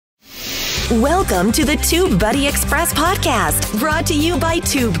Welcome to the TubeBuddy Express podcast, brought to you by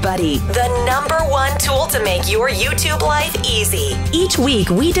TubeBuddy, the #1 tool to make your YouTube life easy. Each week,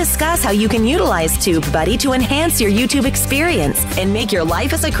 we discuss how you can utilize TubeBuddy to enhance your YouTube experience and make your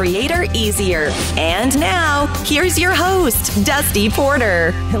life as a creator easier. And now, here's your host, Dusty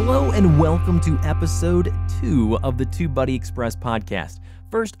Porter. Hello and welcome to episode 2 of the TubeBuddy Express podcast.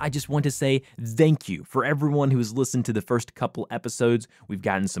 First, I just want to say thank you for everyone who has listened to the first couple episodes. We've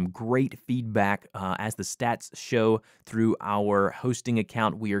gotten some great feedback as the stats show through our hosting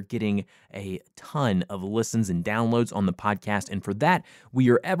account. We are getting a ton of listens and downloads on the podcast, and for that, we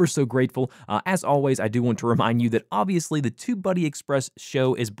are ever so grateful. As always, I do want to remind you that obviously the TubeBuddy Express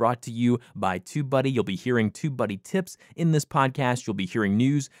show is brought to you by TubeBuddy. You'll be hearing TubeBuddy tips in this podcast. You'll be hearing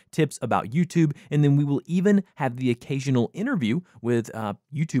news, tips about YouTube, and then we will even have the occasional interview with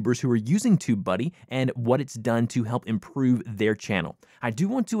YouTubers who are using TubeBuddy and what it's done to help improve their channel. I do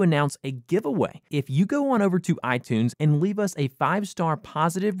want to announce a giveaway. If you go on over to iTunes and leave us a 5-star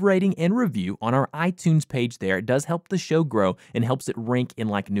positive rating and review on our iTunes page there, it does help the show grow and helps it rank in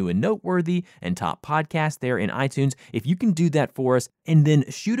like new and noteworthy and top podcast there in iTunes. If you can do that for us and then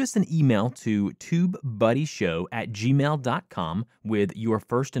shoot us an email to tubebuddyshow@gmail.com with your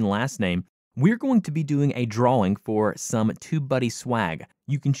first and last name, we're going to be doing a drawing for some TubeBuddy swag.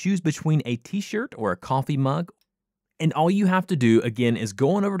 You can choose between a t-shirt or a coffee mug. And all you have to do, again, is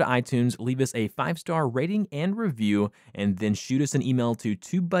go on over to iTunes, leave us a 5-star rating and review, and then shoot us an email to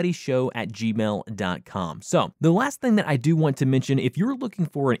tubebuddyshow@gmail.com. So, the last thing that I do want to mention, if you're looking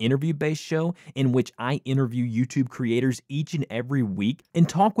for an interview-based show in which I interview YouTube creators each and every week and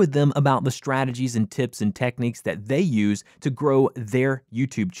talk with them about the strategies and tips and techniques that they use to grow their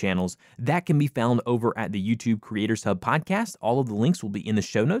YouTube channels, that can be found over at the YouTube Creators Hub podcast. All of the links will be in the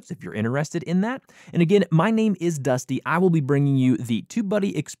show notes if you're interested in that. And again, my name is Dusty. I will be bringing you the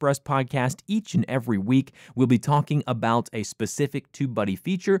TubeBuddy Express podcast each and every week. We'll be talking about a specific TubeBuddy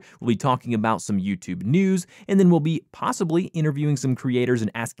feature. We'll be talking about some YouTube news, and then we'll be possibly interviewing some creators and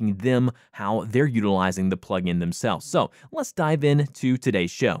asking them how they're utilizing the plugin themselves. So let's dive into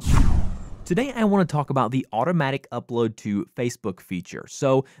today's show. Today, I want to talk about the automatic upload to Facebook feature.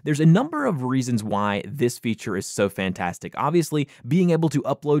 So there's a number of reasons why this feature is so fantastic. Obviously, being able to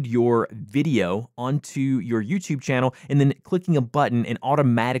upload your video onto your YouTube channel and then clicking a button and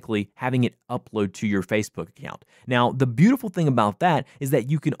automatically having it upload to your Facebook account. Now, the beautiful thing about that is that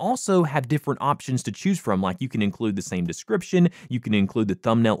you can also have different options to choose from. Like you can include the same description, you can include the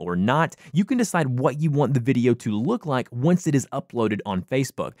thumbnail or not. You can decide what you want the video to look like once it is uploaded on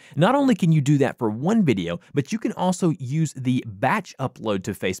Facebook. Not only can you do that for one video, but you can also use the batch upload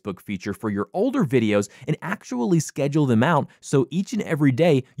to Facebook feature for your older videos and actually schedule them out so each and every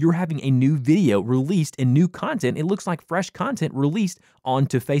day you're having a new video released and new content. It looks like fresh content released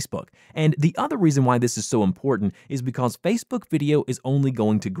onto Facebook. And the other reason why this is so important is because Facebook video is only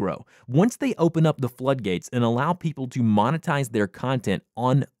going to grow. Once they open up the floodgates and allow people to monetize their content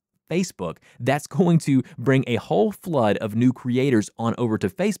on Facebook, that's going to bring a whole flood of new creators on over to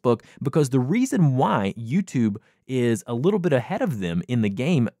Facebook, because the reason why YouTube is a little bit ahead of them in the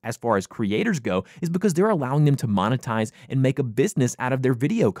game as far as creators go is because they're allowing them to monetize and make a business out of their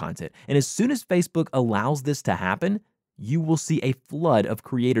video content. And as soon as Facebook allows this to happen, you will see a flood of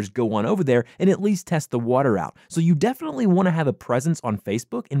creators go on over there and at least test the water out. So you definitely want to have a presence on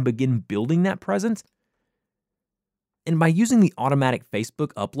Facebook and begin building that presence. And by using the automatic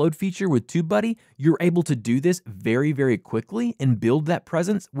Facebook upload feature with TubeBuddy, you're able to do this very, very quickly and build that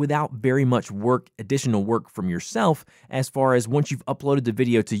presence without very much work, additional work from yourself. As far as once you've uploaded the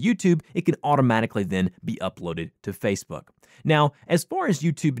video to YouTube, it can automatically then be uploaded to Facebook. Now, as far as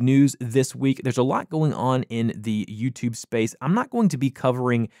YouTube news this week, there's a lot going on in the YouTube space. I'm not going to be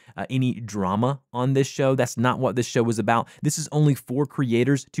covering any drama on this show. That's not what this show is about. This is only for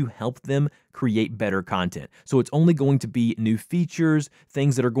creators to help them create better content. So it's only going to be new features,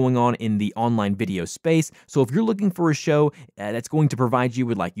 things that are going on in the online video space. So if you're looking for a show that's going to provide you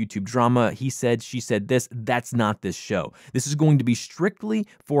with like YouTube drama, he said, she said this, that's not this show. This is going to be strictly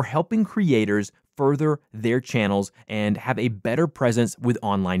for helping creators further their channels and have a better presence with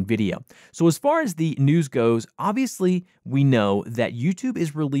online video. So as far as the news goes, obviously we know that YouTube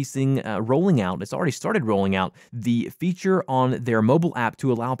is rolling out, it's already started rolling out the feature on their mobile app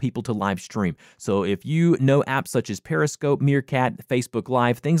to allow people to live stream. So if you know apps such as Periscope, Meerkat, Facebook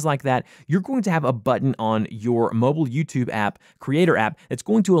Live, things like that, you're going to have a button on your mobile YouTube app, creator app, that's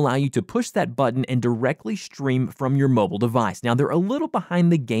going to allow you to push that button and directly stream from your mobile device. Now they're a little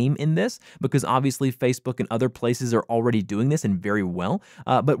behind the game in this because obviously Obviously, Facebook and other places are already doing this and very well.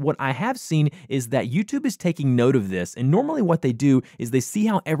 But what I have seen is that YouTube is taking note of this. And normally what they do is they see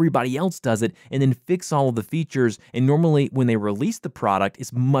how everybody else does it and then fix all of the features. And normally when they release the product,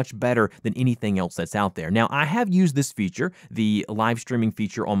 it's much better than anything else that's out there. Now, I have used this feature, the live streaming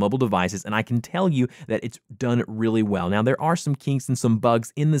feature on mobile devices, and I can tell you that it's done really well. Now, there are some kinks and some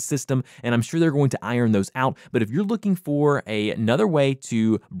bugs in the system, and I'm sure they're going to iron those out. But if you're looking for another way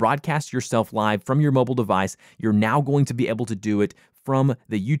to broadcast yourself live from your mobile device, you're now going to be able to do it from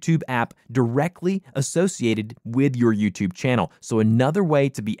the YouTube app directly associated with your YouTube channel. So another way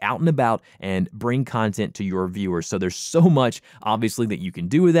to be out and about and bring content to your viewers. So there's so much, obviously, that you can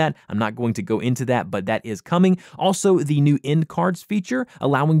do with that. I'm not going to go into that, but that is coming. Also, the new end cards feature,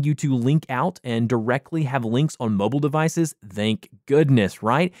 allowing you to link out and directly have links on mobile devices. Thank goodness,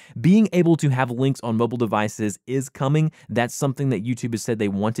 right? Being able to have links on mobile devices is coming. That's something that YouTube has said they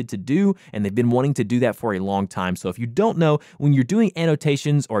wanted to do, and they've been wanting to do that for a long time. So if you don't know, when you're doing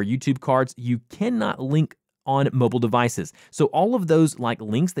annotations or YouTube cards, you cannot link on mobile devices. So all of those like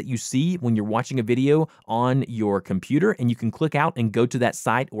links that you see when you're watching a video on your computer and you can click out and go to that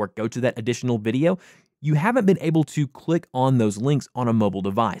site or go to that additional video, you haven't been able to click on those links on a mobile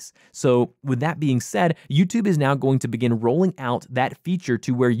device. So with that being said, YouTube is now going to begin rolling out that feature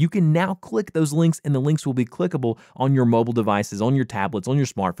to where you can now click those links and the links will be clickable on your mobile devices, on your tablets, on your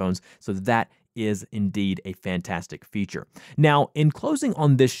smartphones. So that is indeed a fantastic feature. Now, in closing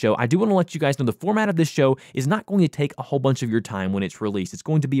on this show, I do want to let you guys know the format of this show is not going to take a whole bunch of your time when it's released. It's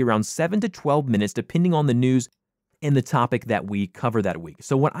going to be around 7 to 12 minutes, depending on the news and the topic that we cover that week.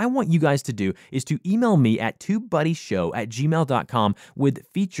 So what I want you guys to do is to email me at tubebuddyshow@gmail.com with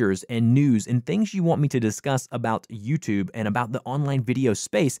features and news and things you want me to discuss about YouTube and about the online video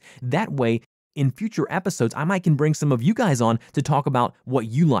space. That way, in future episodes, I might can bring some of you guys on to talk about what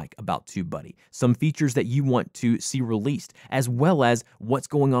you like about TubeBuddy, some features that you want to see released, as well as what's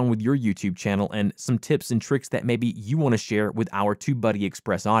going on with your YouTube channel and some tips and tricks that maybe you want to share with our TubeBuddy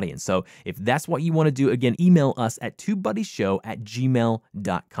Express audience. So if that's what you want to do, again, email us at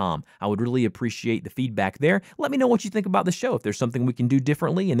tubebuddyshow@gmail.com. I would really appreciate the feedback there. Let me know what you think about the show. If there's something we can do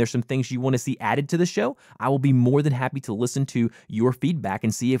differently and there's some things you want to see added to the show, I will be more than happy to listen to your feedback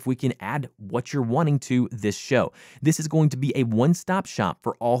and see if we can add what you're wanting to this show. This is going to be a one-stop shop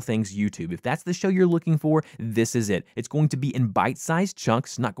for all things YouTube. If that's the show you're looking for, this is it. It's going to be in bite-sized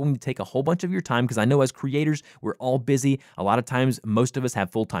chunks, not going to take a whole bunch of your time, because I know as creators, we're all busy. A lot of times, most of us have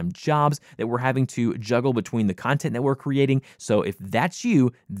full-time jobs that we're having to juggle between the content that we're creating. So if that's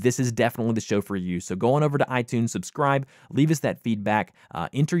you, this is definitely the show for you. So go on over to iTunes, subscribe, leave us that feedback,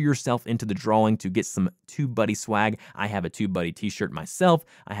 enter yourself into the drawing to get some TubeBuddy swag. I have a TubeBuddy t-shirt myself.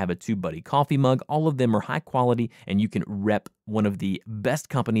 I have a TubeBuddy coffee mug. All of them are high quality, and you can rep one of the best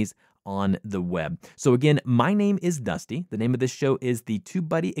companies on the web. So again, my name is Dusty. The name of this show is the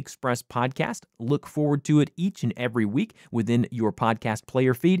TubeBuddy Express Podcast. Look forward to it each and every week within your podcast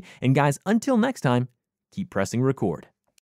player feed. And guys, until next time, keep pressing record.